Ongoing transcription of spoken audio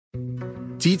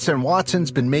Dietz and Watson's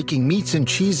been making meats and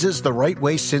cheeses the right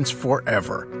way since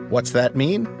forever. What's that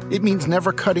mean? It means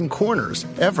never cutting corners,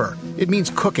 ever. It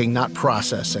means cooking, not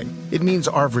processing. It means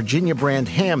our Virginia brand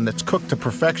ham that's cooked to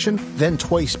perfection, then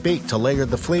twice baked to layer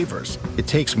the flavors. It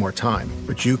takes more time,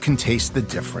 but you can taste the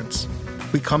difference.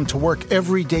 We come to work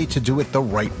every day to do it the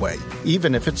right way,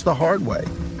 even if it's the hard way.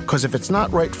 Because if it's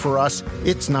not right for us,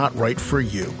 it's not right for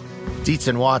you. Dietz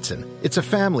and Watson, it's a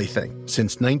family thing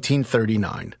since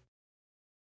 1939.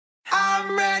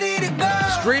 I'm ready to go.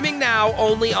 Streaming now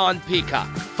only on Peacock.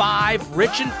 5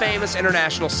 rich and famous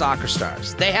international soccer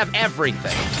stars. They have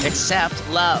everything except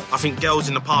love. I think girls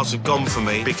in the past have gone for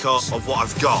me because of what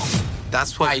I've got.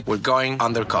 That's why we're going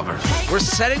undercover. We're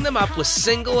setting them up with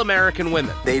single American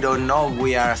women. They don't know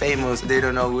we are famous. They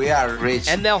don't know we are rich.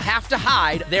 And they'll have to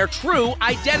hide their true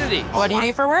identity. What do you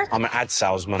do for work? I'm an ad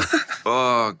salesman.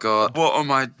 Oh, God. What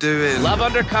am I doing? Love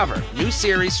Undercover. New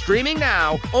series streaming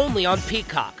now only on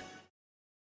Peacock.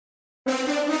 All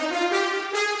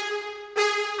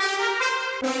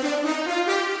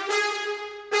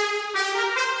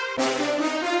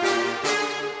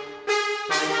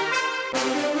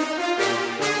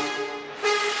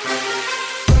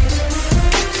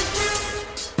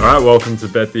right, welcome to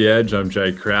Bet the Edge. I'm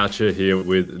Jay Croucher here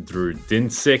with Drew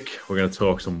Dinsick. We're going to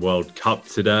talk some World Cup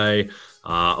today.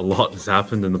 A lot has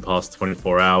happened in the past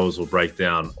 24 hours. We'll break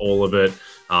down all of it.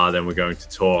 Then we're going to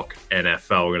talk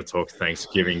NFL. We're going to talk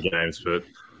Thanksgiving games. But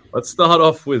let's start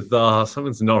off with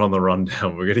something's not on the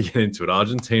rundown. We're going to get into it.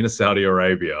 Argentina, Saudi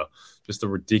Arabia. Just a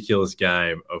ridiculous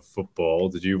game of football.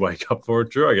 Did you wake up for it,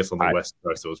 Drew? I guess on the West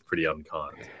Coast it was pretty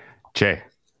unkind. Jay,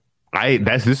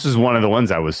 this is one of the ones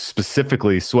I was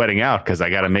specifically sweating out because I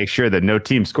got to make sure that no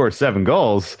team scores 7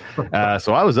 goals.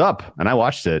 So I was up and I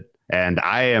watched it. And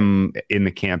I am in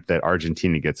the camp that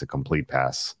Argentina gets a complete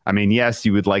pass. I mean, yes,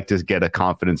 you would like to get a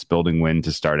confidence-building win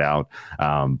to start out,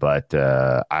 but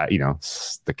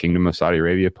the Kingdom of Saudi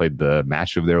Arabia played the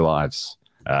match of their lives.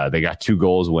 They got 2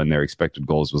 goals when their expected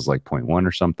goals was like 0.1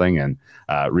 or something. And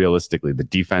realistically, the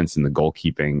defense and the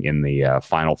goalkeeping in the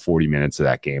final 40 minutes of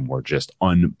that game were just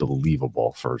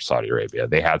unbelievable for Saudi Arabia.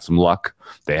 They had some luck.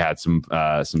 They had some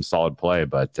solid play,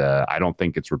 but I don't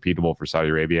think it's repeatable for Saudi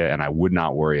Arabia. And I would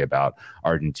not worry about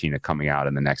Argentina coming out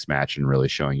in the next match and really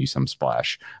showing you some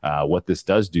splash. What this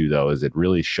does do, though, is it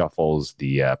really shuffles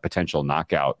the potential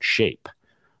knockout shape.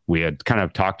 We had kind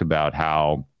of talked about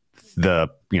how the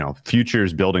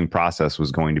futures building process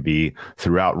was going to be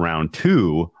throughout round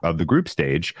 2 of the group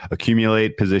stage,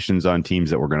 accumulate positions on teams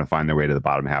that were going to find their way to the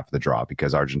bottom half of the draw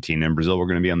because Argentina and Brazil were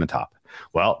going to be on the top.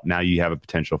 Well, now you have a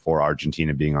potential for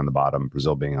Argentina being on the bottom,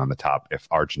 Brazil being on the top. If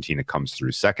Argentina comes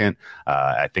through second,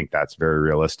 I think that's very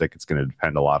realistic. It's going to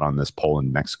depend a lot on this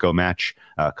Poland-Mexico match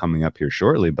coming up here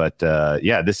shortly. But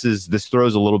this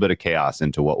throws a little bit of chaos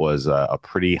into what was a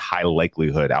pretty high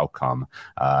likelihood outcome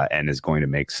and is going to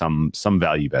make some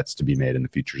value bets to be made in the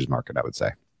futures market, I would say.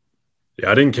 Yeah,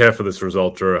 I didn't care for this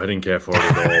result, Drew. I didn't care for it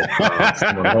at all.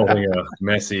 Someone holding a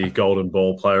Messi Golden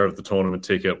Ball player of the tournament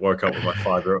ticket, woke up with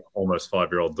my almost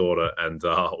 5-year-old daughter and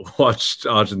watched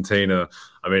Argentina.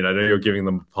 I mean, I know you're giving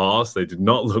them a pass. They did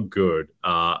not look good.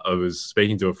 I was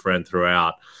speaking to a friend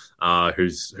throughout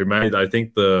who made, I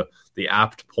think, the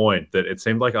apt point that it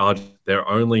seemed like their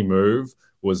only move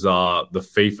was the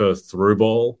FIFA through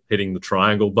ball, hitting the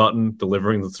triangle button,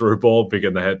 delivering the through ball,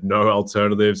 because they had no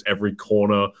alternatives. Every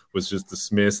corner was just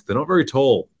dismissed. They're not very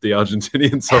tall, the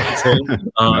Argentinian soccer team.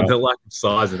 Their lack of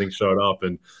size, I think, showed up.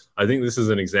 And I think this is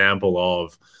an example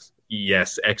of,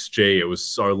 yes, XG, it was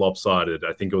so lopsided.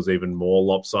 I think it was even more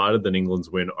lopsided than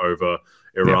England's win over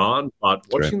Iran. Yeah, but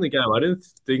watching the game, I didn't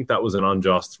think that was an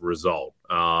unjust result.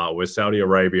 With Saudi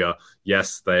Arabia,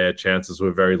 yes, their chances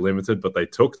were very limited, but they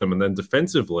took them. And then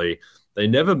defensively, they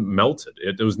never melted.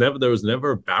 There was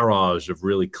never a barrage of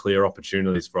really clear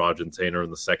opportunities for Argentina in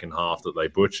the second half that they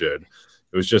butchered.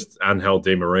 It was just Angel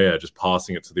Di Maria just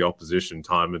passing it to the opposition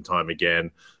time and time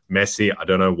again. Messi, I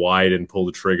don't know why he didn't pull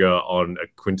the trigger on a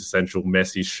quintessential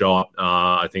Messi shot.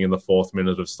 I think in the 4th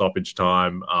minute of stoppage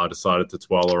time, decided to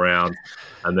twirl around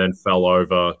and then fell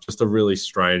over. Just a really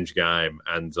strange game.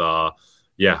 And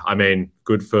I mean,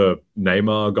 good for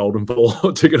Neymar Golden Ball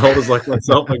ticket holders like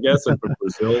myself, I guess, and for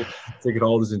Brazil ticket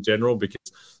holders in general,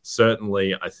 because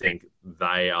certainly I think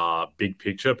they are big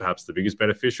picture. Perhaps the biggest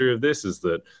beneficiary of this is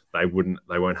that they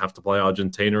won't have to play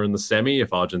Argentina in the semi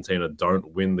if Argentina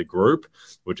don't win the group,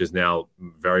 which is now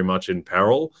very much in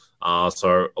peril.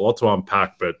 So a lot to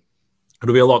unpack, but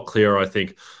it'll be a lot clearer, I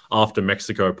think, after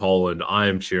Mexico-Poland. I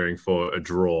am cheering for a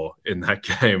draw in that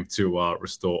game to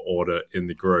restore order in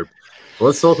the group.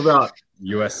 Let's talk about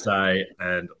USA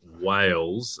and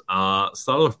Wales.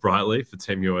 Started off brightly for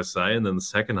Team USA, and then the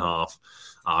second half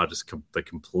they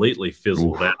completely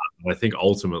fizzled out. And I think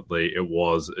ultimately it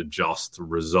was a just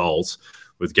result,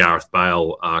 with Gareth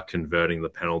Bale converting the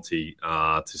penalty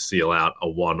to seal out a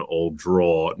 1-1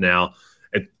 draw. Now,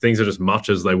 things are just much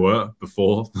as they were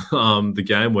before the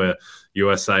game, where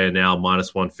USA are now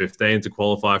minus 115 to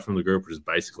qualify from the group, which is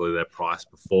basically their price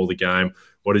before the game.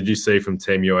 What did you see from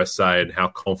Team USA, and how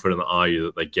confident are you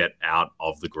that they get out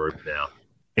of the group now?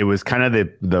 It was kind of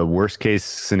the worst case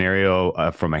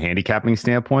scenario from a handicapping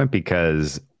standpoint,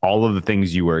 because all of the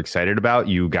things you were excited about,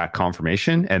 you got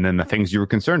confirmation. And then the things you were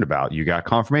concerned about, you got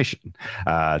confirmation.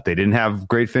 They didn't have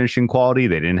great finishing quality.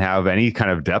 They didn't have any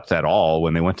kind of depth at all.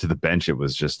 When they went to the bench, it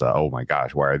was just, oh my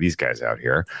gosh, why are these guys out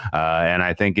here? And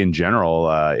I think in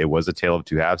general, it was a tale of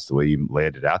two halves the way you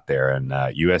laid it out there. And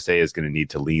USA is going to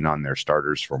need to lean on their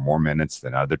starters for more minutes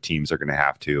than other teams are going to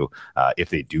have to. If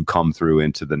they do come through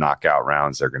into the knockout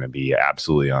rounds, they're going to be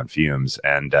absolutely on fumes.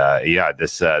 And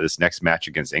this next match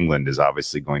against England is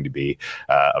obviously going to be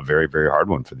a very, very hard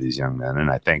one for these young men.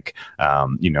 And I think,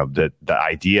 the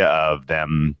idea of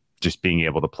them just being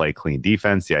able to play clean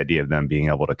defense, the idea of them being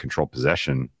able to control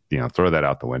possession, throw that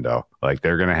out the window. Like,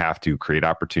 they're going to have to create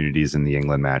opportunities in the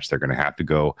England match. They're going to have to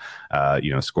go,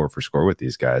 score for score with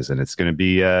these guys, and it's going to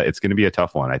be a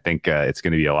tough one. I think it's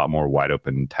going to be a lot more wide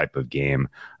open type of game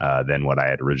than what I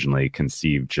had originally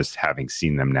conceived, just having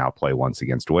seen them now play once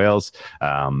against Wales.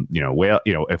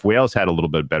 If Wales had a little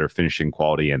bit better finishing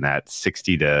quality in that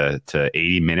 60 to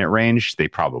 80 minute range, they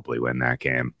probably win that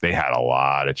game. They had a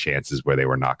lot of chances where they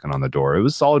were knocking on the door. It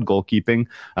was solid goalkeeping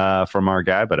from our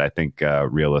guy, but I think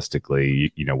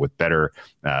realistically, with better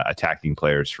attacking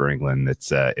players for England,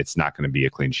 it's not going to be a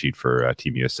clean sheet for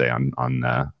Team USA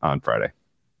on Friday.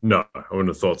 No, I wouldn't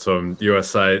have thought so.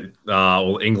 USA,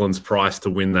 England's price to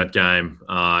win that game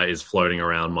is floating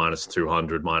around minus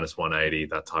 200, minus 180,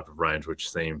 that type of range, which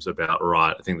seems about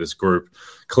right. I think this group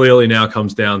clearly now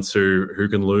comes down to who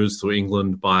can lose to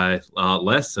England by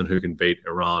less and who can beat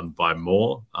Iran by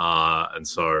more. And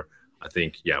so I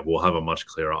think, we'll have a much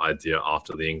clearer idea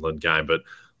after the England game. But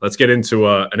let's get into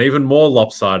an even more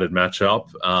lopsided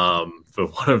matchup for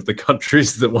one of the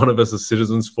countries that one of us is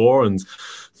citizens for. And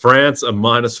France are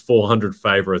minus 400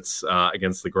 favourites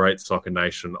against the great soccer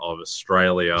nation of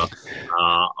Australia.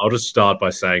 I'll just start by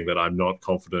saying that I'm not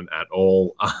confident at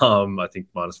all. I think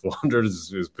minus 400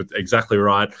 is exactly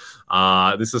right.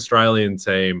 This Australian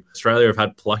team, Australia have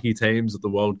had plucky teams at the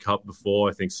World Cup before.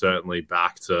 I think certainly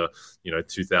back to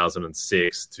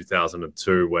 2006,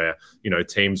 2002, where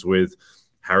teams with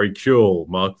Harry Kewell,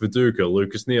 Mark Viduka,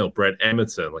 Lucas Neal, Brett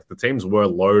Emerton, like the teams were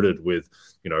loaded with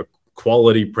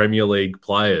quality Premier League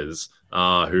players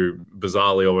who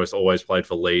bizarrely always played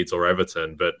for Leeds or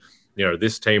Everton. But,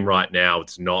 this team right now,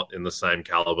 it's not in the same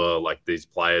caliber. Like, these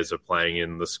players are playing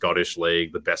in the Scottish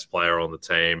League, the best player on the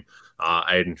team,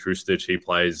 Aiden Hrustic, he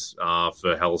plays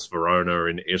for Hellas Verona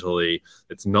in Italy.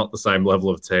 It's not the same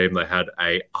level of team. They had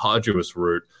a arduous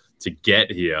route to get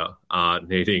here,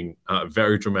 needing a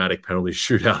very dramatic penalty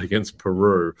shootout against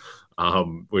Peru,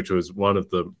 which was one of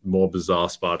the more bizarre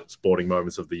sporting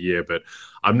moments of the year. But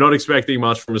I'm not expecting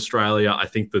much from Australia. I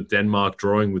think the Denmark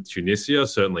drawing with Tunisia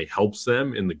certainly helps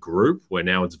them in the group, where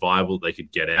now it's viable they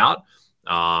could get out.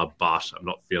 But I'm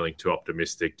not feeling too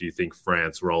optimistic. Do you think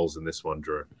France rolls in this one,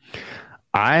 Drew?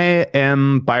 I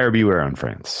am buyer beware on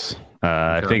France.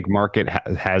 I think market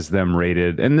has them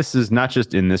rated, and this is not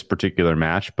just in this particular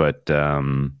match, but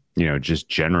just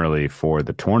generally for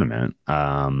the tournament.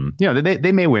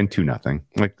 They may win 2-0.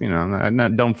 Like,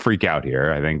 don't freak out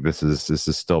here. I think this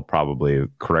is still probably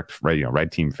correct,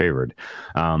 right team favored.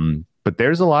 But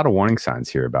there's a lot of warning signs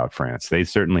here about France. They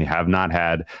certainly have not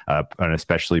had an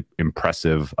especially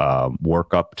impressive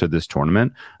workup to this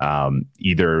tournament,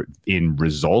 either in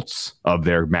results of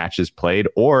their matches played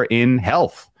or in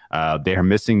health. They are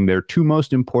missing their two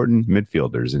most important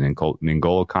midfielders in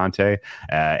N'Golo Kante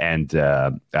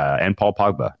and Paul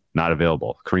Pogba. Not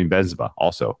available. Karim Benzema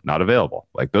also not available.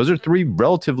 Like, those are three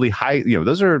relatively high,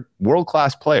 those are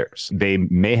world-class players. They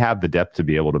may have the depth to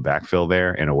be able to backfill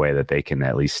there in a way that they can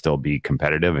at least still be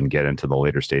competitive and get into the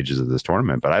later stages of this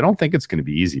tournament. But I don't think it's going to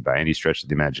be easy by any stretch of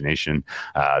the imagination.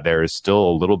 There is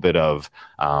still a little bit of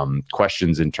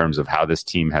questions in terms of how this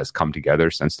team has come together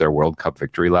since their World Cup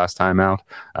victory last time out.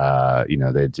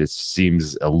 It just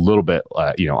seems a little bit,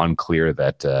 unclear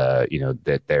that,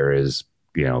 that there is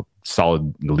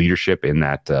solid leadership in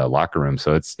that locker room.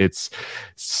 So it's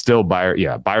still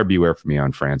buyer beware for me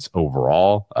on France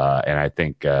overall. And I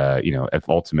think, if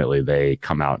ultimately they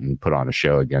come out and put on a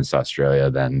show against Australia,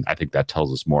 then I think that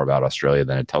tells us more about Australia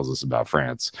than it tells us about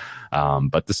France.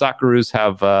 But the Socceroos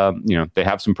have, they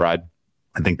have some pride.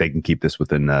 I think they can keep this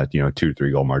within, 2 to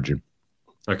 3 goal margin.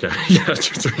 Okay, yeah, 2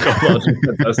 to 3 goal margin.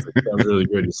 Fantastic. Sounds really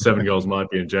good. 7 goals might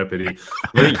be in jeopardy.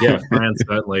 I think, France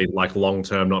certainly, like long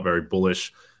term, not very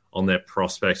bullish on their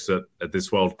prospects at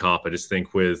this World Cup. I just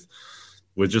think with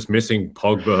just missing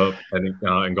Pogba and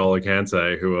N'Golo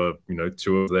Kante, who are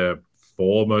 2 of their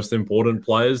 4 most important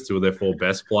players, 2 of their 4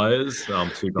 best players,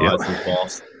 2 guys who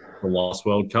lost the last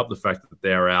World Cup. The fact that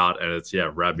they're out and it's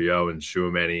Rabiot and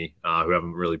Tchouaméni who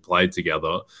haven't really played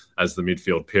together as the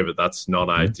midfield pivot, that's not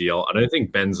ideal. I don't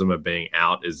think Benzema being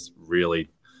out is really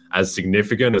as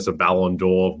significant as a Ballon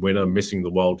d'Or winner missing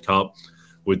the World Cup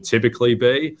would typically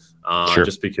be,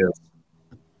 just because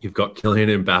you've got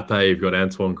Kylian Mbappe, you've got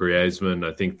Antoine Griezmann.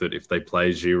 I think that if they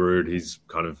play Giroud, he's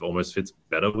kind of almost fits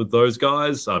better with those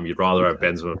guys. You'd rather have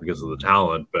Benzema because of the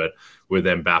talent, but with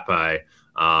Mbappe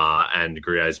and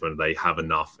Griezmann, they have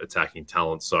enough attacking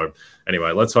talent. So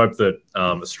anyway, let's hope that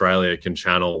Australia can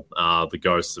channel the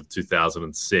ghosts of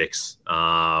 2006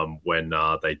 when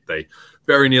they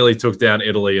very nearly took down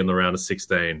Italy in the round of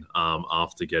 16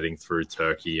 after getting through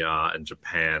Turkey and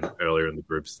Japan earlier in the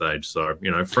group stage. So,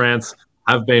 France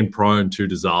have been prone to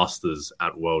disasters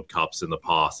at World Cups in the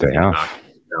past. Back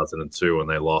in 2002 when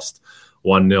they lost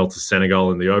 1-0 to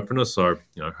Senegal in the opener. So,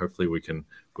 hopefully we can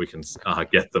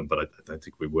get them, but I don't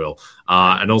think we will.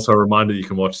 And also a reminder, you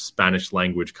can watch Spanish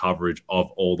language coverage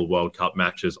of all the World Cup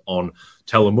matches on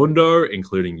Telemundo,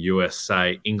 including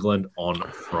USA, England on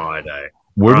Friday.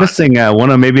 We're missing one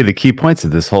of maybe the key points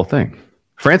of this whole thing.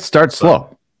 France starts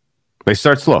slow. They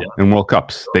start slow in World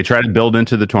Cups. They try to build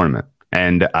into the tournament.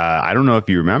 And I don't know if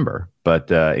you remember,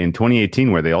 but in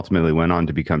 2018, where they ultimately went on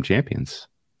to become champions,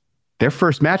 their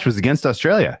first match was against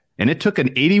Australia. And it took an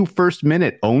 81st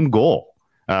minute own goal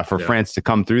for France to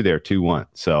come through there 2-1.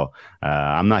 So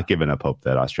I'm not giving up hope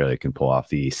that Australia can pull off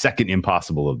the second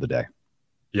impossible of the day.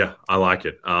 Yeah, I like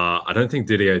it. I don't think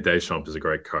Didier Deschamps is a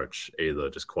great coach either,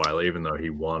 just quietly, even though he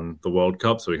won the World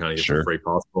Cup, so he kind of gets a free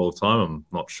pass all the time. I'm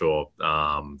not sure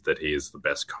that he is the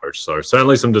best coach. So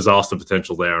certainly some disaster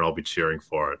potential there, and I'll be cheering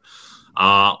for it.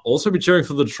 Also be cheering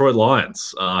for the Detroit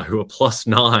Lions, who are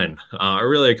 +9.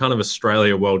 Really a kind of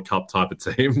Australia World Cup type of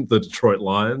team, the Detroit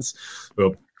Lions, who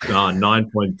are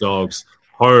 9-point dogs.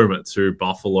 Home to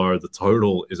Buffalo. The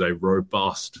total is a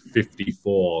robust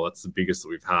 54. That's the biggest that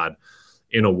we've had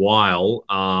in a while.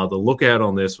 The lookout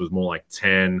on this was more like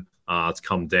 10. It's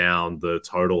come down. The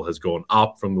total has gone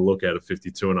up from the lookout of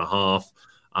 52.5.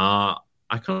 I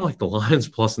kind of like the Lions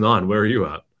 +9. Where are you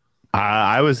at?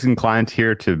 I was inclined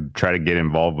here to try to get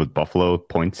involved with Buffalo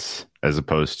points as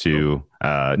opposed to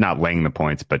not laying the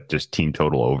points, but just team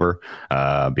total over,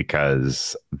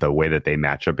 because the way that they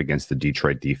match up against the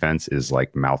Detroit defense is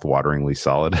like mouth-wateringly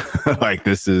solid. Like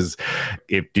this is,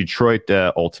 if Detroit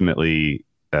ultimately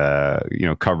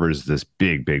covers this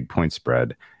big point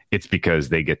spread, it's because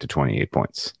they get to 28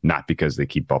 points, not because they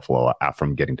keep Buffalo out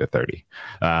from getting to 30.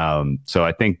 So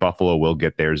I think Buffalo will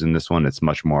get theirs in this one. It's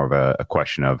much more of a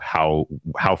question of how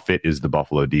fit is the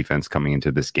Buffalo defense coming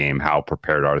into this game? How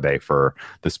prepared are they for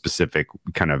the specific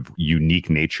kind of unique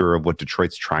nature of what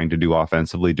Detroit's trying to do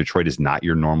offensively? Detroit is not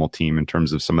your normal team in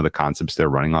terms of some of the concepts they're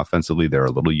running offensively. They're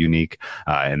a little unique,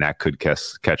 and that could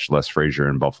catch Les Frazier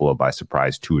and Buffalo by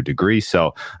surprise to a degree.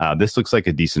 So this looks like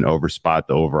a decent over spot.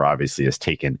 The over obviously has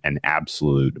taken an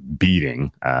absolute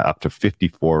beating, up to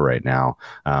 54 right now.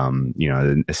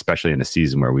 Especially in a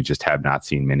season where we just have not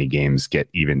seen many games get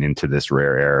even into this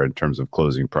rare air in terms of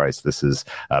closing price. This has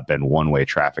been one-way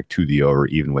traffic to the over,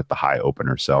 even with the high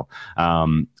opener. So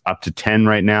up to 10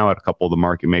 right now at a couple of the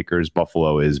market makers.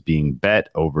 Buffalo is being bet,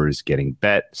 over is getting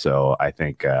bet. So I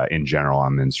think in general,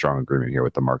 I'm in strong agreement here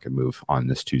with the market move on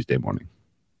this Tuesday morning.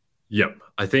 Yep.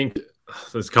 I think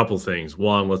there's a couple of things.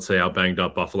 One, let's see how banged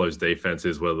up Buffalo's defense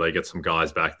is, whether they get some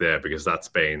guys back there, because that's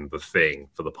been the thing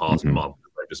for the past month.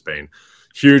 They've just been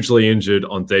hugely injured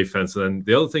on defense. And then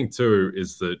the other thing, too,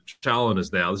 is that Josh Allen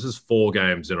is now, this is 4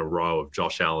 games in a row of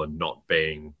Josh Allen not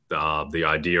being the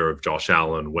idea of Josh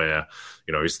Allen, where,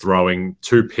 he's throwing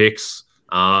 2 picks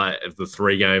of the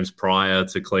 3 games prior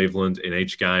to Cleveland in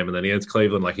each game. And then against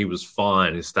Cleveland, like, he was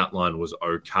fine. His stat line was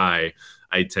okay.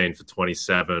 18 for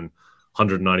 27.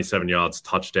 197 yards,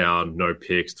 touchdown, no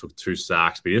picks, took 2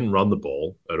 sacks, but he didn't run the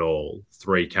ball at all.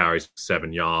 3 carries,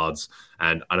 7 yards.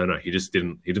 And I don't know, he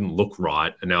didn't look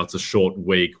right. And now it's a short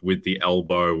week with the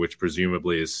elbow, which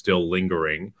presumably is still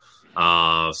lingering.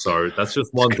 So that's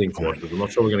just one thing to watch. I'm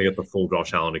not sure we're going to get the full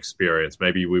Josh Allen experience.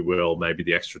 Maybe we will. Maybe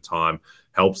the extra time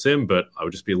helps him, but I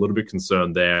would just be a little bit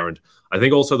concerned there. And I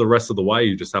think also the rest of the way,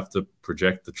 you just have to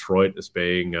project Detroit as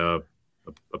being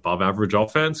above average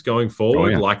offense going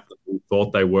forward, like we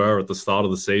thought they were at the start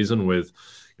of the season with,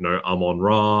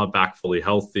 Amon-Ra back fully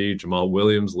healthy, Jamal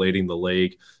Williams leading the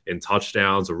league in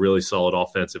touchdowns, a really solid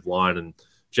offensive line. And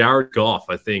Jared Goff,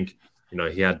 I think,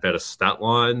 he had better stat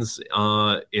lines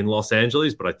in Los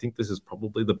Angeles, but I think this is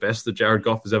probably the best that Jared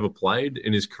Goff has ever played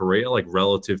in his career, like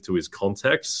relative to his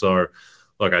context. So,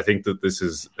 look, I think that this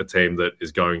is a team that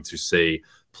is going to see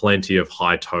plenty of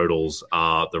high totals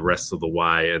the rest of the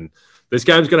way. And this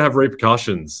game's going to have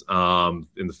repercussions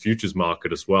in the futures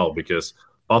market as well, because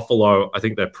Buffalo, I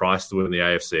think they're priced to win the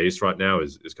AFC East right now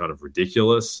is kind of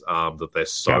ridiculous that they're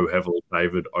so heavily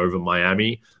favored over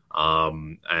Miami.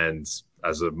 And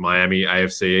as a Miami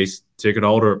AFC East ticket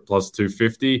holder at plus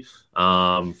 250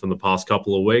 from the past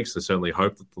couple of weeks, I certainly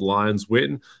hope that the Lions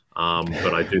win.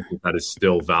 But I do think that is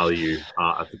still value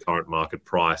at the current market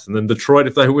price. And then Detroit,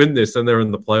 if they win this, then they're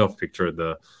in the playoff picture in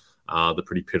the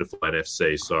pretty pitiful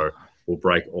NFC. So we'll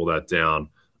break all that down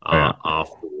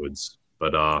afterwards.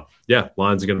 But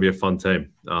Lions are going to be a fun team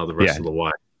the rest of the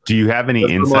way. Do you have any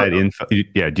inside info?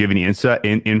 Yeah. Do you have any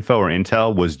info or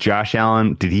intel? Was Josh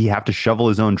Allen, did he have to shovel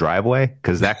his own driveway?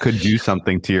 Because that could do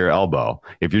something to your elbow.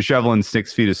 If you're shoveling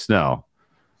 6 feet of snow.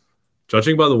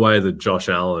 Judging by the way that Josh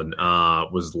Allen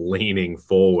was leaning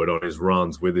forward on his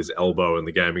runs with his elbow in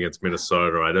the game against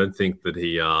Minnesota, I don't think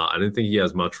he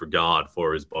has much regard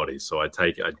for his body. So I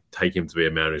take him to be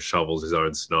a man who shovels his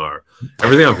own snow.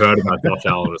 Everything I've heard about Josh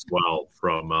Allen as well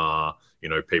from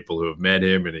people who have met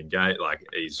him and engaged, like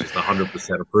he's just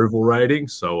 100% approval rating.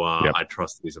 So I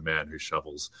trust he's a man who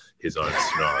shovels his own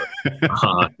snow.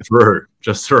 Drew,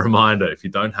 just a reminder, if you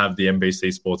don't have the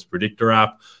NBC Sports Predictor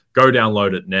app, go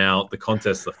download it now. The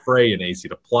contests are free and easy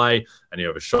to play, and you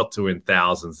have a shot to win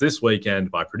thousands this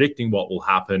weekend by predicting what will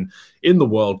happen in the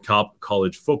World Cup,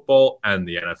 college football, and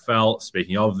the NFL.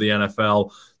 Speaking of the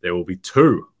NFL, there will be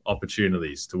 2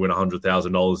 opportunities to win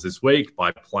 $100,000 this week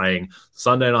by playing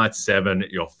Sunday Night 7.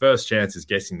 Your first chance is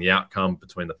guessing the outcome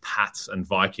between the Pats and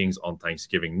Vikings on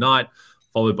Thanksgiving night,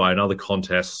 followed by another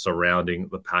contest surrounding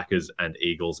the Packers and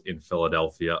Eagles in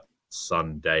Philadelphia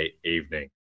Sunday evening.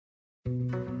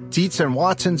 Dietz and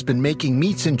Watson's been making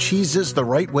meats and cheeses the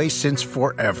right way since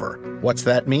forever. What's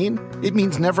that mean? It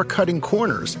means never cutting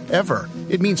corners, ever.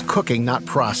 It means cooking, not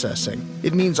processing.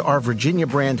 It means our Virginia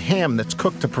brand ham that's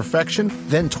cooked to perfection,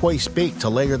 then twice baked to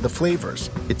layer the flavors.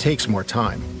 It takes more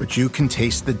time, but you can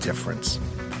taste the difference.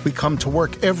 We come to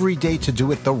work every day to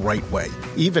do it the right way,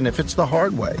 even if it's the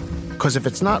hard way. Because if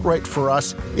it's not right for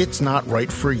us, it's not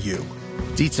right for you.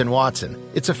 Dietz and Watson,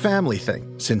 it's a family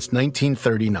thing since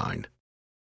 1939.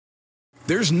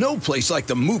 There's no place like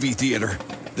the movie theater.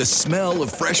 The smell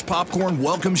of fresh popcorn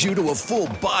welcomes you to a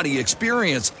full-body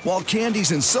experience, while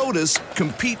candies and sodas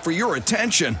compete for your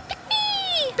attention.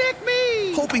 Pick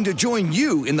me! Hoping to join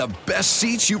you in the best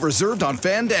seats you've reserved on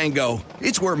Fandango.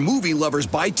 It's where movie lovers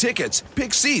buy tickets,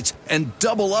 pick seats, and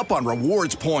double up on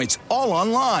rewards points, all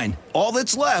online. All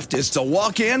that's left is to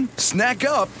walk in, snack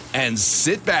up, and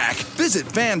sit back. Visit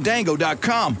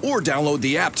Fandango.com or download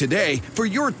the app today for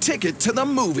your ticket to the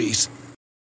movies.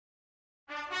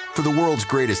 For the world's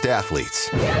greatest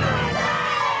athletes,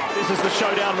 this is the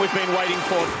showdown we've been waiting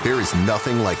for. There is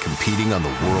nothing like competing on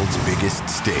the world's biggest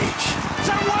stage. It's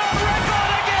a world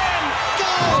record again!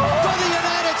 Gold for the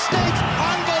United States!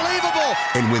 Unbelievable!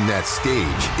 And when that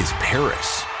stage is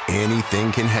Paris,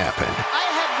 anything can happen.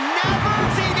 I have never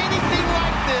seen anything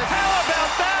like this! How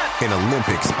about that? An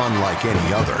Olympics unlike any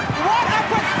other. What a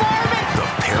performance! The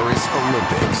Paris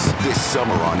Olympics, this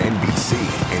summer on NBC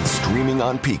and streaming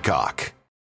on Peacock.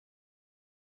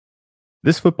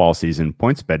 This football season,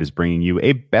 PointsBet is bringing you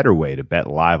a better way to bet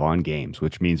live on games,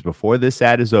 which means before this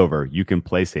ad is over, you can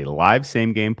place a live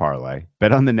same-game parlay,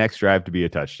 bet on the next drive to be a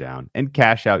touchdown, and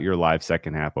cash out your live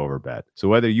second-half over bet. So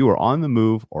whether you are on the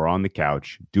move or on the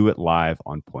couch, do it live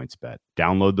on PointsBet.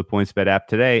 Download the PointsBet app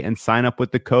today and sign up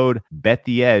with the code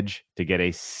BETTHEEDGE to get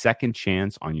a second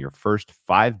chance on your first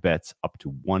 5 bets up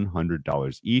to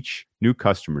 $100 each. New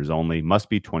customers only, must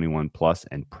be 21 plus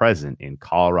and present in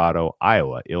Colorado,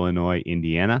 Iowa, Illinois,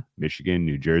 Indiana, Michigan,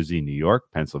 New Jersey, New York,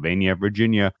 Pennsylvania,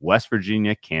 Virginia, West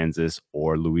Virginia, Kansas,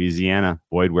 or Louisiana.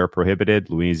 Void where prohibited.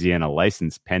 Louisiana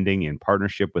license pending in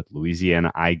partnership with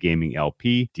Louisiana iGaming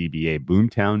LP, DBA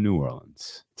Boomtown, New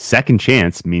Orleans. Second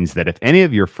chance means that if any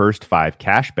of your first 5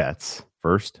 cash bets,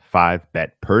 first 5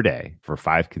 bet per day for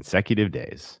 5 consecutive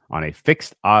days on a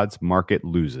fixed odds market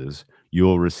loses, you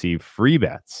will receive free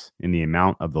bets in the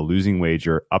amount of the losing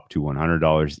wager up to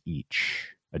 $100 each.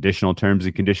 Additional terms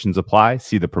and conditions apply.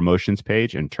 See the promotions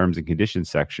page and terms and conditions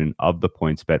section of the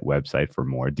PointsBet website for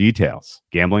more details.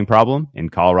 Gambling problem? In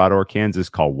Colorado or Kansas,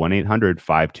 call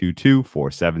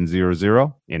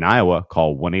 1-800-522-4700. In Iowa,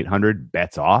 call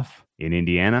 1-800-BETS-OFF. In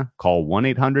Indiana, call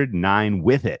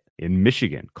 1-800-9-WITH-IT. In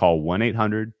Michigan, call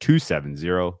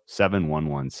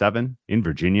 1-800-270-7117. In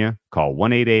Virginia, call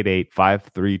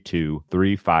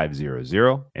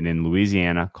 1-888-532-3500. And in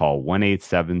Louisiana, call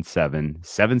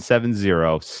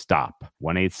 1-877-770-STOP.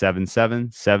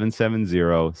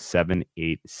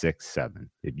 1-877-770-7867.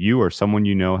 If you or someone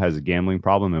you know has a gambling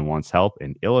problem and wants help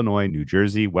in Illinois, New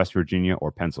Jersey, West Virginia,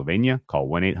 or Pennsylvania, call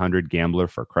 1-800-GAMBLER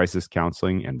for crisis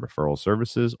counseling and referral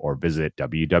services, or visit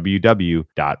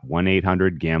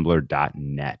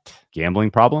www.1800gambler.net.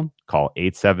 Gambling problem? Call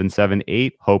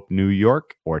 877-8-HOPE-NEW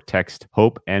YORK or text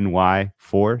HOPE-NY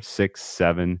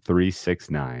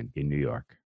 467-369 in New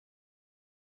York.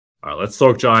 All right, let's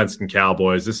talk Giants and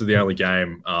Cowboys. This is the only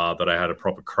game that I had a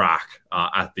proper crack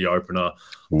at the opener.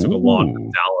 I took a lot of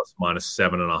Dallas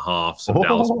 -7.5. So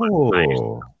Dallas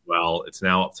 -8. Well, it's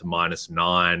now up to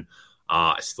 -9.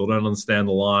 I still don't understand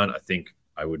the line. I think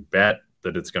I would bet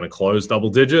that it's going to close double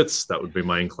digits. That would be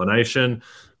my inclination.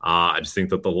 I just think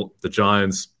that the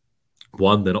Giants,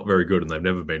 one, they're not very good and they've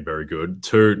never been very good.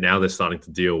 Two, now they're starting to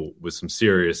deal with some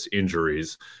serious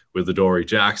injuries with Adoree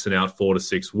Jackson out 4 to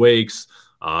 6 weeks.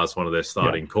 It's one of their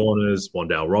starting corners.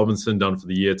 Wan'Dale Robinson done for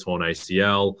the year, torn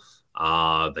ACL.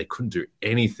 They couldn't do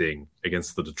anything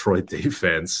against the Detroit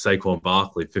defense. Saquon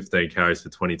Barkley, 15 carries for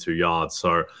 22 yards.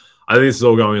 So I think this is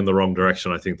all going in the wrong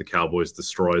direction. I think the Cowboys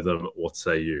destroy them. What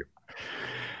say you?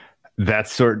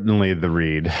 That's certainly the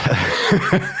read.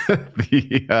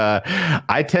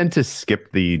 I tend to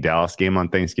skip the Dallas game on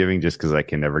Thanksgiving just because I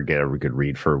can never get a good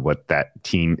read for what that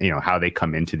team, how they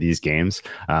come into these games.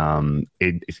 I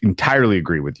entirely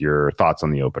agree with your thoughts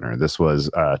on the opener. This was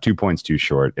 2 points too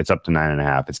short. It's up to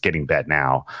 9.5. It's getting bet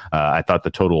now. I thought the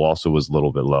total also was a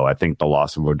little bit low. I think the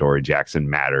loss of Adoree Jackson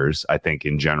matters. I think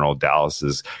in general, Dallas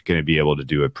is going to be able to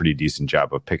do a pretty decent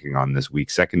job of picking on this weak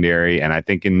secondary. And I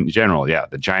think in general,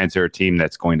 the Giants are a team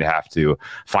that's going to have to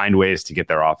find ways to get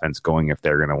their offense going if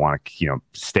they're going to want to,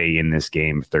 stay in this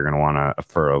game. If they're going to want to,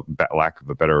 for a lack of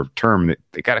a better term,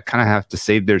 they got to kind of have to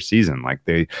save their season. Like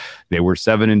they were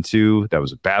 7-2. That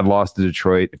was a bad loss to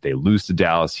Detroit. If they lose to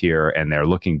Dallas here and they're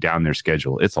looking down their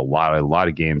schedule, it's a lot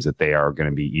of games that they are going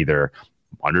to be either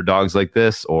underdogs like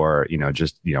this or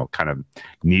kind of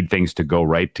need things to go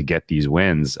right to get these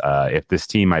wins. If this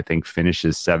team, I think,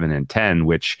 finishes 7-10,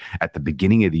 which at the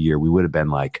beginning of the year we would have been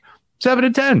like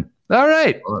 7-10. All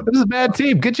right, this is a bad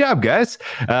team. Good job, guys.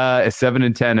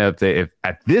 7-10. If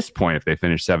at this point, if they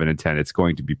finish 7-10, it's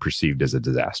going to be perceived as a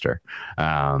disaster.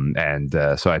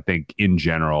 So I think in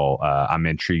general, I'm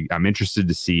intrigued. I'm interested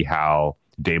to see how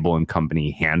Dable and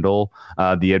company handle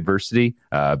the adversity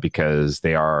because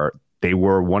they were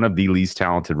one of the least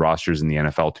talented rosters in the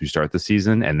NFL to start the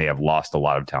season, and they have lost a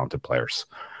lot of talented players.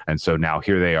 And so now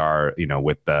here they are,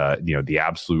 with the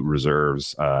absolute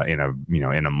reserves in a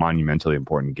monumentally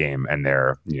important game, and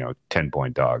they're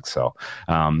 10-point dogs. So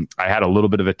I had a little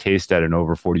bit of a taste at an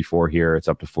over 44 here. It's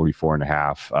up to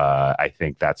 44.5. I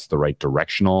think that's the right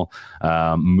directional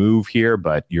move here,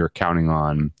 but you're counting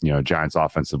on Giants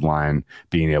offensive line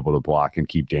being able to block and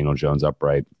keep Daniel Jones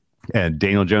upright. And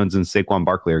Daniel Jones and Saquon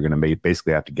Barkley are going to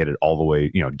basically have to get it all the way,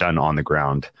 done on the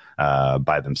ground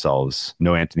by themselves.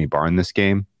 No Anthony Barr in this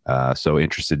game. So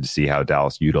interested to see how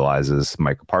Dallas utilizes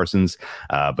Micah Parsons.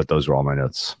 But those are all my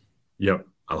notes. Yep.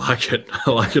 I like it.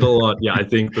 I like it a lot. Yeah, I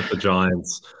think that the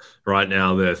Giants right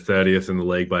now, they're 30th in the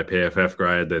league by PFF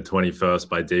grade. They're 21st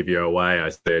by DVOA. I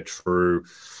say their true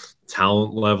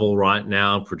talent level right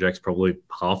now projects probably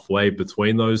halfway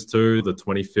between those two, the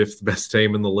 25th best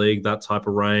team in the league, that type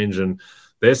of range. And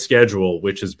their schedule,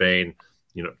 which has been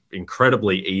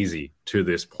incredibly easy to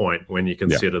this point when you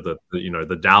consider that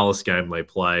the Dallas game they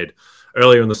played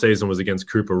earlier in the season was against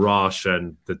Cooper Rush,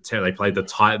 and they played the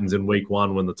Titans in week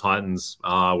 1 when the Titans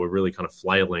were really kind of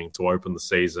flailing to open the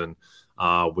season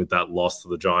with that loss to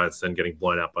the Giants, then getting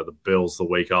blown out by the Bills the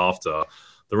week after.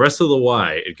 The rest of the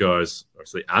way, it goes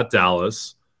obviously at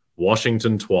Dallas,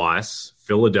 Washington twice,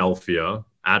 Philadelphia,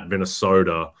 at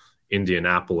Minnesota,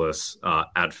 Indianapolis,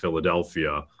 at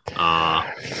Philadelphia.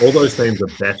 All those teams are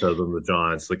better than the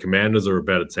Giants. The Commanders are a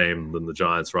better team than the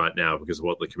Giants right now because of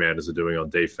what the Commanders are doing on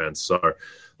defense. So,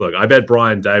 look, I bet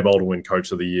Brian Daboll to win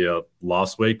Coach of the Year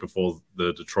last week before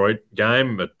the Detroit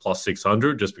game at plus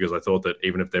 600, just because I thought that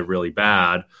even if they're really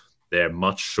bad, They're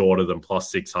much shorter than plus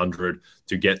 600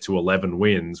 to get to 11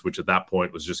 wins, which at that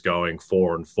point was just going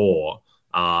 4-4.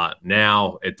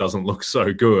 Now it doesn't look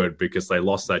so good because they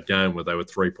lost that game where they were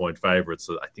 3-point favorites.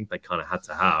 So I think they kind of had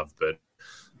to have. But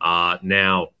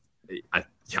now I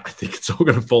think it's all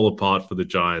going to fall apart for the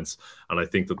Giants. And I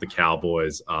think that the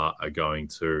Cowboys are going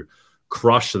to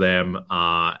crush them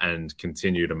and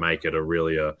continue to make it a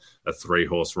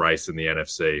 3-horse race in the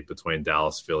NFC between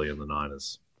Dallas, Philly, and the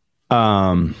Niners.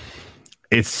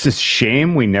 It's a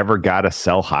shame we never got a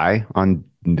sell high on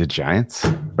the Giants,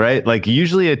 right? Like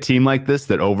usually a team like this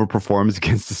that overperforms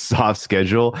against a soft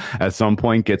schedule at some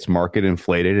point gets market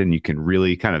inflated and you can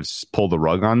really kind of pull the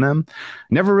rug on them.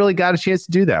 Never really got a chance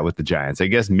to do that with the Giants. I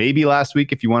guess maybe last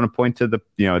week, if you want to point to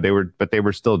they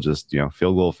were still just,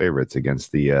 field goal favorites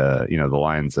against the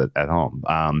Lions at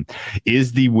home.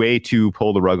 Is the way to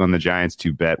pull the rug on the Giants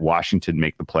to bet Washington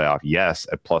make the playoff? Yes,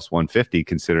 at plus 150,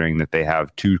 considering that they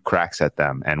have 2 cracks at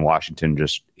them and Washington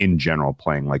just in general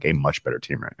playing like a much better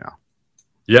team right now.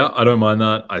 Yeah, I don't mind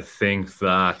that. I think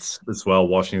that as well,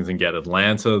 Washington get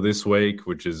Atlanta this week,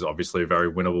 which is obviously a very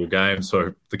winnable game.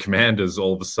 So the Commanders,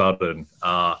 all of a sudden,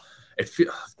 it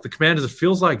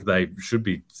feels like they should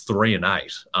be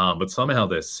 3-8, but somehow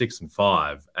they're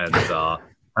 6-5 and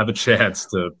have a chance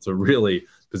to really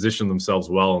position themselves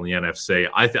well in the NFC.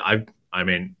 I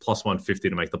mean, plus 150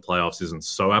 to make the playoffs isn't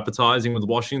so appetizing with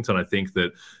Washington. I think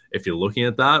that if you're looking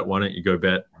at that, why don't you go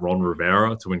bet Ron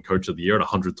Rivera to win Coach of the Year at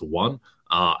 100-1?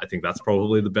 I think that's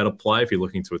probably the better play if you're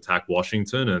looking to attack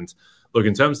Washington. And look,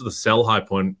 in terms of the sell high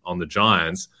point on the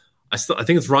Giants, I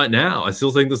think it's right now. I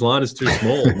still think this line is too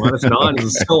small. -9 is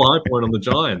a sell high point on the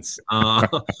Giants. I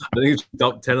think it's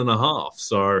up 10.5.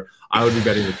 So I would be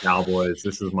betting the Cowboys.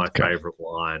 This is my favorite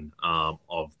line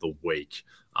of the week.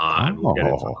 And we'll get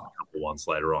into a couple ones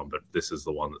later on, but this is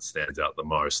the one that stands out the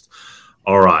most.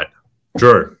 All right,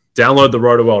 Drew, download the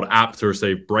RotoWorld app to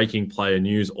receive breaking player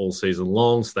news all season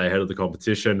long. Stay ahead of the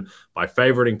competition by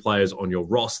favoriting players on your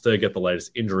roster. Get the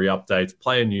latest injury updates,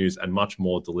 player news, and much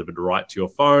more delivered right to your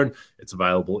phone. It's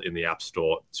available in the App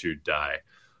Store today.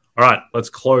 All right, let's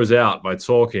close out by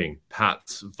talking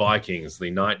Pats Vikings,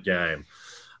 the night game.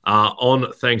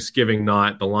 On Thanksgiving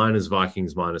night, the line is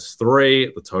Vikings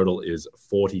 -3. The total is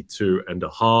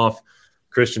 42.5.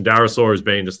 Christian Darrisaw has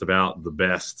been just about the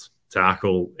best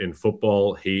tackle in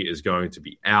football. He is going to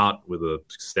be out with a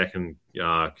second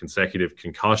consecutive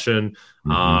concussion.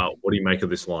 What do you make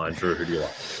of this line, Drew? Who do you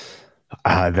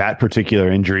like? That particular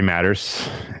injury matters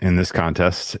in this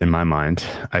contest, in my mind.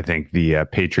 I think the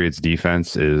Patriots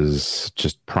defense is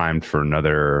just primed for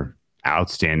another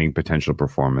outstanding potential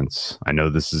performance. I know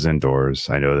this is indoors.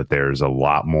 I know that there's a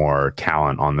lot more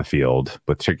talent on the field,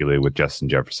 particularly with Justin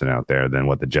Jefferson out there, than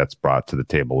what the Jets brought to the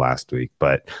table last week.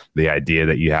 But the idea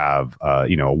that you have, a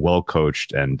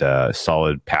well-coached and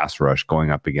solid pass rush going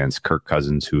up against Kirk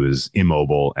Cousins, who is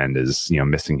immobile and is,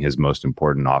 missing his most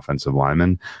important offensive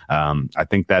lineman, I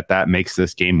think that makes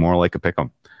this game more like a pick'em.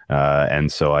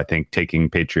 And so I think taking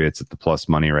Patriots at the plus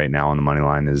money right now on the money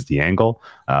line is the angle.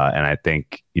 And I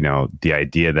think, the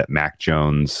idea that Mac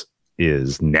Jones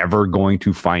is never going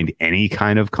to find any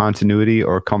kind of continuity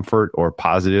or comfort or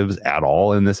positives at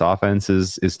all in this offense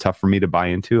is tough for me to buy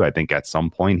into. I think at some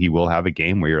point he will have a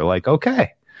game where you're like,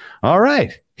 okay, all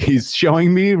right. He's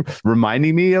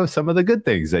reminding me of some of the good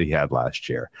things that he had last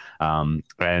year.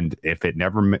 And if it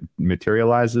never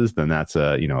materializes, then that's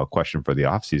a question for the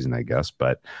offseason, I guess.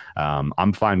 But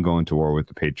I'm fine going to war with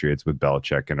the Patriots with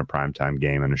Belichick in a primetime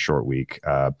game in a short week.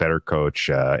 Better coach.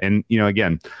 And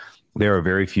again, there are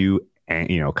very few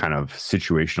kind of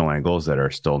situational angles that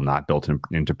are still not built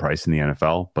into price in the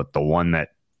NFL. But the one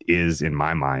that is, in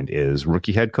my mind, is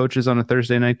rookie head coaches on a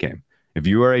Thursday night game. If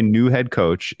you are a new head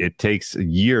coach, it takes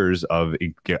years of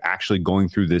actually going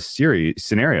through this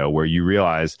scenario where you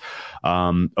realize,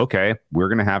 okay, we're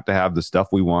going to have the stuff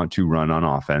we want to run on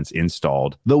offense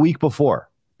installed the week before,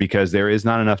 because there is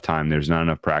not enough time. There's not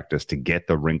enough practice to get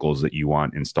the wrinkles that you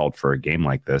want installed for a game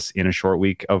like this in a short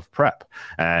week of prep.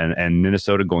 And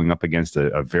Minnesota going up against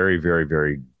a very, very,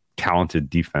 very talented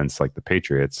defense like the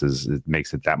Patriots it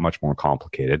makes it that much more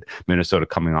complicated. Minnesota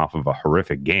coming off of a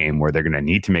horrific game where they're going to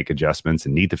need to make adjustments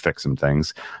and need to fix some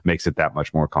things makes it that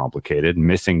much more complicated.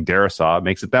 Missing Darrisaw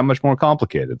makes it that much more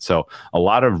complicated. So a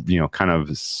lot of kind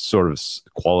of sort of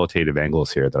qualitative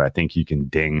angles here that I think you can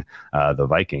ding the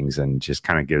Vikings, and just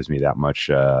kind of gives me that much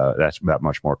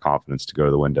more confidence to go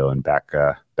to the window and back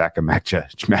a Mac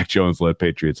Jones-led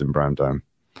Patriots in primetime.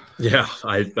 Yeah,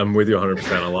 I'm with you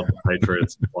 100%. I love the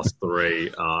Patriots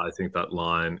 +3. I think that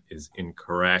line is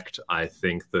incorrect. I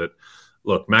think that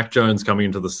look, Mac Jones coming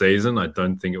into the season, I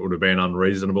don't think it would have been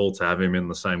unreasonable to have him in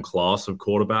the same class of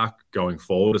quarterback going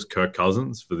forward as Kirk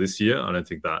Cousins for this year. I don't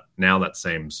think that now that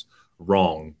seems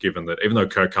wrong, given that even though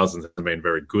Kirk Cousins has been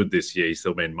very good this year, he's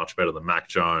still been much better than Mac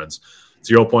Jones.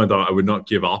 To your point, though, I would not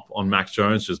give up on Mac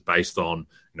Jones just based on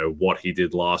what he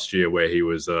did last year, where he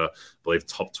was, I believe,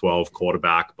 top 12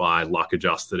 quarterback by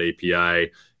luck-adjusted EPA.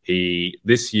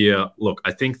 This year, look,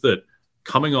 I think that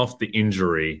coming off the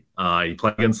injury, he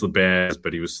played against the Bears,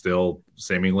 but he was still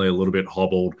seemingly a little bit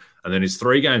hobbled. And then his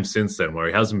 3 games since then where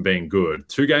he hasn't been good.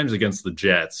 2 games against the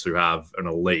Jets, who have an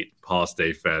elite pass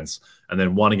defense, and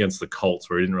then 1 against the Colts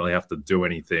where he didn't really have to do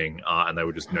anything, and they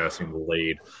were just nursing the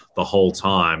lead the whole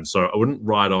time. So I wouldn't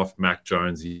write off Mac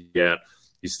Jones yet.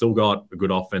 He's still got a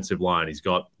good offensive line. He's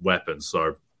got weapons.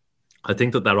 So I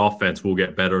think that offense will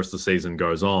get better as the season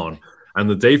goes on. And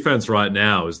the defense right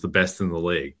now is the best in the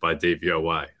league by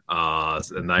DVOA.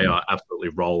 And they are absolutely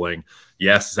rolling.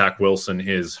 Yes, Zach Wilson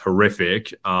is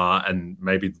horrific and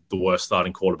maybe the worst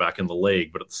starting quarterback in the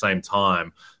league. But at the same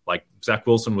time, like, Zach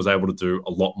Wilson was able to do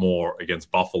a lot more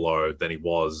against Buffalo than he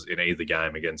was in either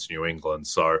game against New England.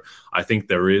 So I think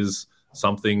there is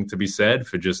something to be said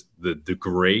for just the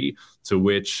degree to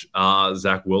which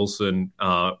Zach Wilson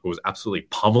was absolutely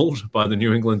pummeled by the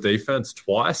New England defense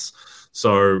twice.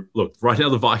 So, look, right now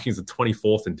the Vikings are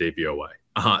 24th in DVOA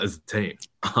as a team,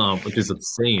 which is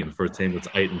obscene for a team that's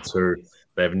 8-2.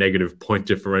 They have a negative point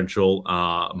differential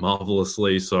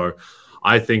marvelously. So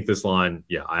I think this line,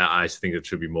 I think it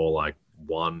should be more like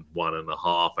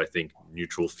 1.5. I think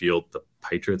neutral field, the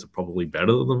Patriots are probably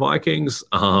better than the Vikings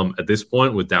at this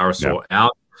point with Darisaw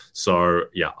out. So,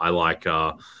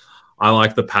 I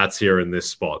like the Pats here in this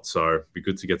spot. So it'd be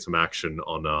good to get some action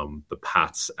on the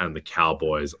Pats and the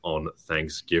Cowboys on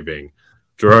Thanksgiving.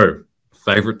 Drew,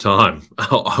 favorite time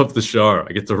of the show.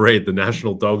 I get to read the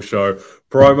National Dog Show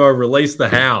promo, Release the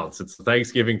Hounds. It's a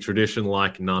Thanksgiving tradition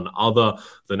like none other.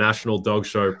 The National Dog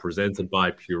Show presented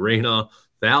by Purina.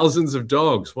 Thousands of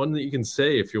dogs, one that you can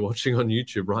see if you're watching on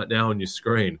YouTube right now on your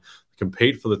screen,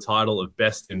 compete for the title of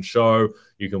Best in Show.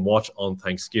 You can watch on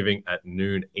Thanksgiving at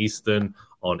noon Eastern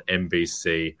on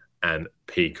NBC and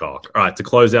Peacock. All right, to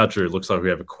close out, Drew, it looks like we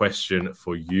have a question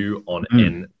for you on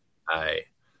NA.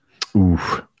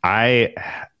 Oof. I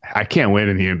can't win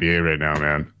in the NBA right now,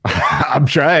 man. I'm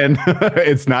trying.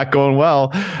 It's not going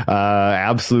well.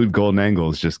 Absolute golden angle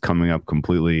is just coming up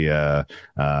completely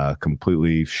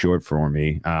short for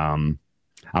me. I'm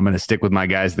going to stick with my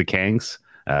guys, the Kangs.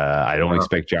 I don't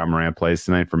expect Ja Morant plays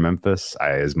tonight for Memphis.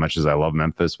 As much as I love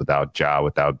Memphis, without Ja,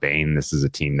 without Bane, this is a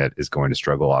team that is going to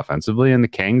struggle offensively. And the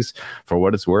Kangs, for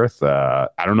what it's worth, I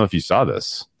don't know if you saw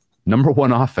this, number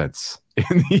 1 offense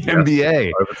in the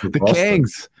NBA, the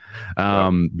Kangs.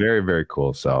 Very, very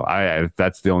cool. So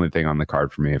that's the only thing on the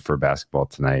card for me for basketball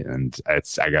tonight. And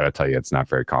I got to tell you, it's not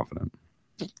very confident.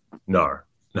 No.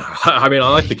 I mean, I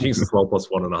like the Kings as well, plus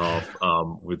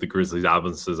 1.5 with the Grizzlies'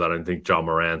 absences. I don't think Ja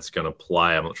Morant's going to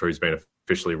play. I'm not sure he's been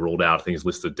officially ruled out. I think he's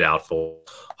listed doubtful.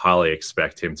 Highly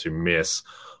expect him to miss.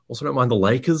 Also, don't mind the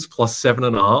Lakers, plus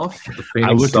 7.5. The Phoenix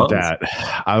I looked Suns. at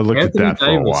that. I looked at that for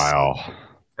a while.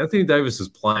 Anthony Davis is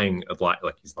playing at like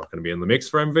he's not going to be in the mix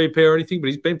for MVP or anything, but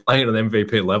he's been playing at an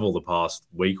MVP level the past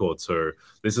week or two.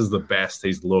 This is the best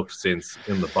he's looked since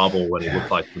in the bubble when he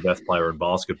looked like the best player in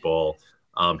basketball.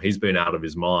 He's been out of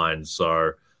his mind.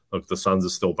 So, look, the Suns are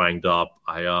still banged up.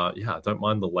 I don't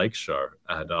mind the Lake Show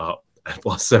at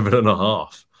plus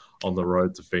 7.5 on the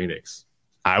road to Phoenix.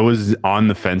 I was on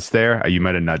the fence there. You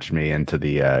might have nudged me into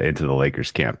the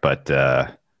Lakers camp, but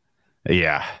I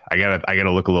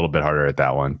gotta look a little bit harder at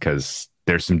that one because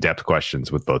there's some depth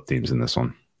questions with both teams in this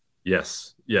one.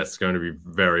 Yes, it's going to be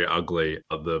very ugly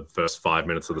of the first 5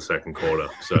 minutes of the second quarter,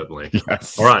 certainly.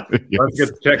 Yes. All right. Don't forget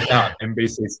to check out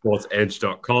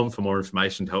NBCSportsEdge.com for more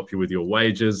information to help you with your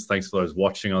wagers. Thanks for those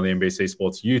watching on the NBC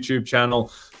Sports YouTube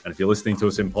channel. And if you're listening to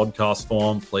us in podcast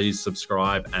form, please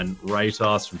subscribe and rate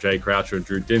us. From Jay Croucher and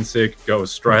Drew Dinsick, go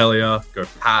Australia, go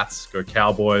Pats, go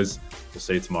Cowboys. We'll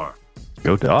see you tomorrow.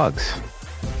 Go Dogs.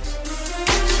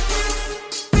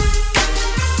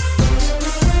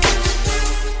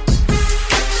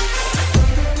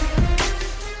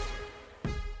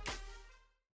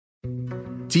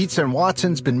 Dietz &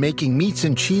 Watson's been making meats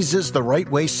and cheeses the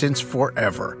right way since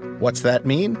forever. What's that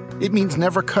mean? It means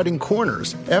never cutting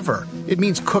corners, ever. It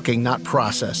means cooking, not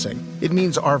processing. It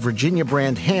means our Virginia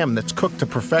brand ham that's cooked to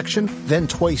perfection, then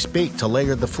twice baked to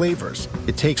layer the flavors.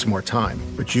 It takes more time,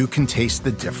 but you can taste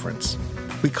the difference.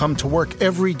 We come to work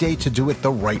every day to do it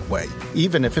the right way,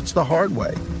 even if it's the hard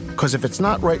way. Because if it's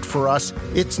not right for us,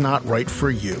 it's not right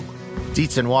for you.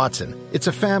 Dietz & Watson, it's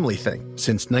a family thing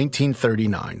since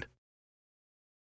 1939.